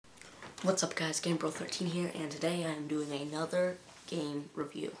What's up guys, GameBro13 here, and today I'm doing another game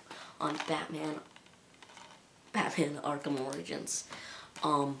review on Batman Arkham Origins.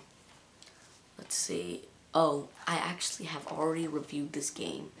 Let's see. Oh, I actually have already reviewed this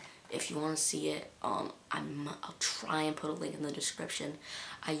game. If you want to see it, I'll try and put a link in the description.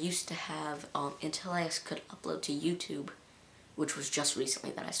 I used to have, until I could upload to YouTube, which was just recently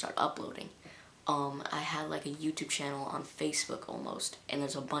that I started uploading. I had like a YouTube channel on Facebook almost, and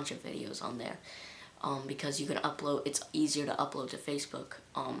there's a bunch of videos on there, because you can upload, it's easier to upload to Facebook,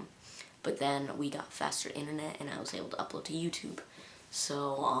 but then we got faster internet and I was able to upload to YouTube,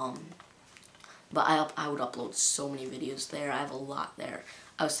 so, but I would upload so many videos there. I have a lot there.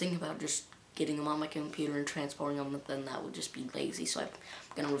 I was thinking about just getting them on my computer and transporting them, but then that would just be lazy, so I'm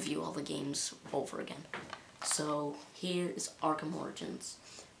going to review all the games over again. So, here is Arkham Origins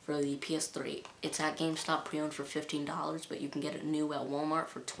for the PS3. It's at GameStop pre-owned for $15, but you can get it new at Walmart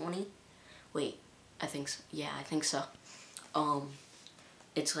for $20. Wait, I think so. Yeah, I think so.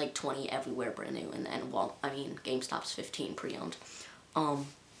 It's like $20 everywhere brand new, and then, well, I mean, GameStop's $15 pre-owned.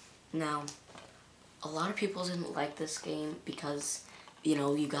 Now, a lot of people didn't like this game because, you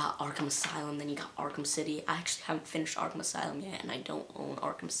know, you got Arkham Asylum, then you got Arkham City. I actually haven't finished Arkham Asylum yet, and I don't own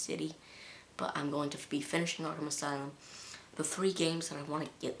Arkham City, but I'm going to be finishing Arkham Asylum. The 3 games that I want to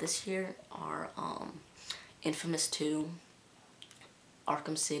get this year are Infamous 2,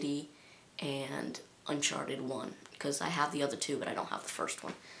 Arkham City, and Uncharted 1, because I have the other 2, but I don't have the first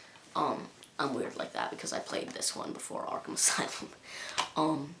one. I'm weird like that because I played this one before Arkham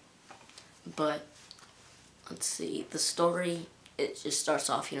Asylum. But, let's see, the story, it just starts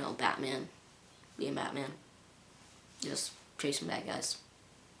off, you know, Batman, being Batman, just chasing bad guys.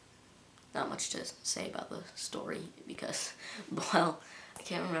 Not much to say about the story because, well, I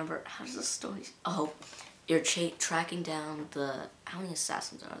can't remember. How does the story... Oh, you're tracking down the... How many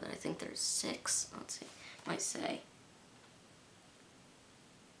assassins are there? I think there's 6. Let's see. Might say.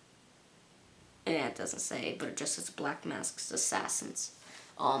 Yeah, it doesn't say, but it just says Black Mask's assassins.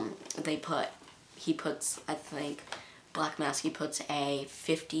 He puts, I think, Black Mask, he puts a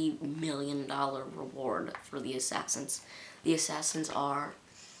 $50 million reward for the assassins. The assassins are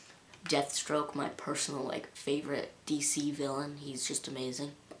Deathstroke, my personal, like, favorite DC villain. He's just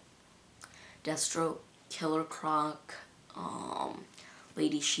amazing. Deathstroke, Killer Croc,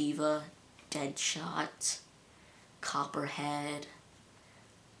 Lady Shiva, Deadshot, Copperhead,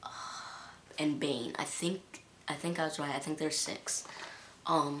 and Bane. I think I was right. I think there's 6.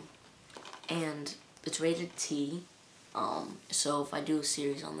 And it's rated T. So if I do a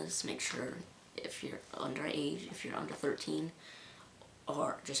series on this, make sure if you're underage, if you're under 13,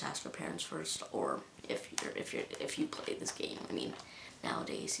 or just ask your parents first, or if you play this game. I mean,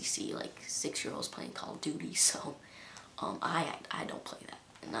 nowadays you see like 6-year-olds playing Call of Duty, so I don't play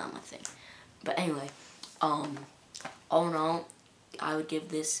that, not my thing. But anyway, all in all, I would give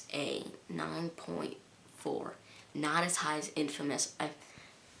this a 9.4. Not as high as Infamous,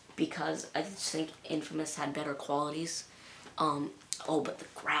 because I just think Infamous had better qualities. Oh, but the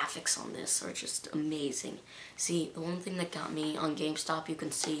graphics on this are just amazing. See, the one thing that got me on GameStop, you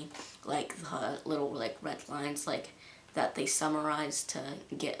can see, like, the little, like, red lines, like, that they summarize to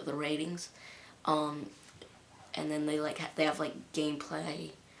get the ratings. And then they have, like,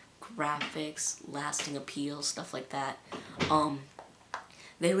 gameplay, graphics, lasting appeal, stuff like that.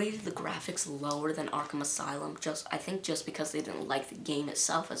 They rated the graphics lower than Arkham Asylum, I think just because they didn't like the game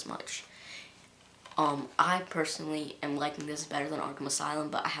itself as much. I personally am liking this better than Arkham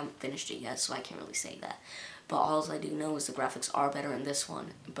Asylum, but I haven't finished it yet, so I can't really say that. But all I do know is the graphics are better in this one,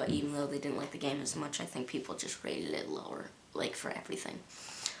 but even though they didn't like the game as much, I think people just rated it lower, like, for everything.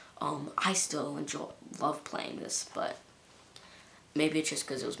 I still love playing this, but maybe it's just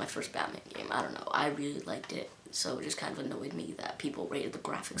because it was my first Batman game, I don't know. I really liked it, so it just kind of annoyed me that people rated the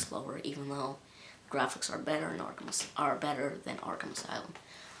graphics lower, even though the graphics are better than Arkham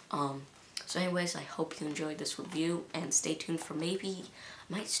Asylum. So anyways, I hope you enjoyed this review, and stay tuned for maybe,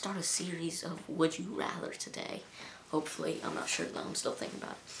 I might start a series of Would You Rather today. Hopefully, I'm not sure though, I'm still thinking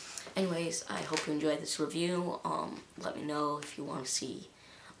about it. Anyways, I hope you enjoyed this review. Let me know if you want to see,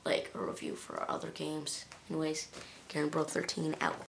 like, a review for our other games. Anyways, GameBro13 out.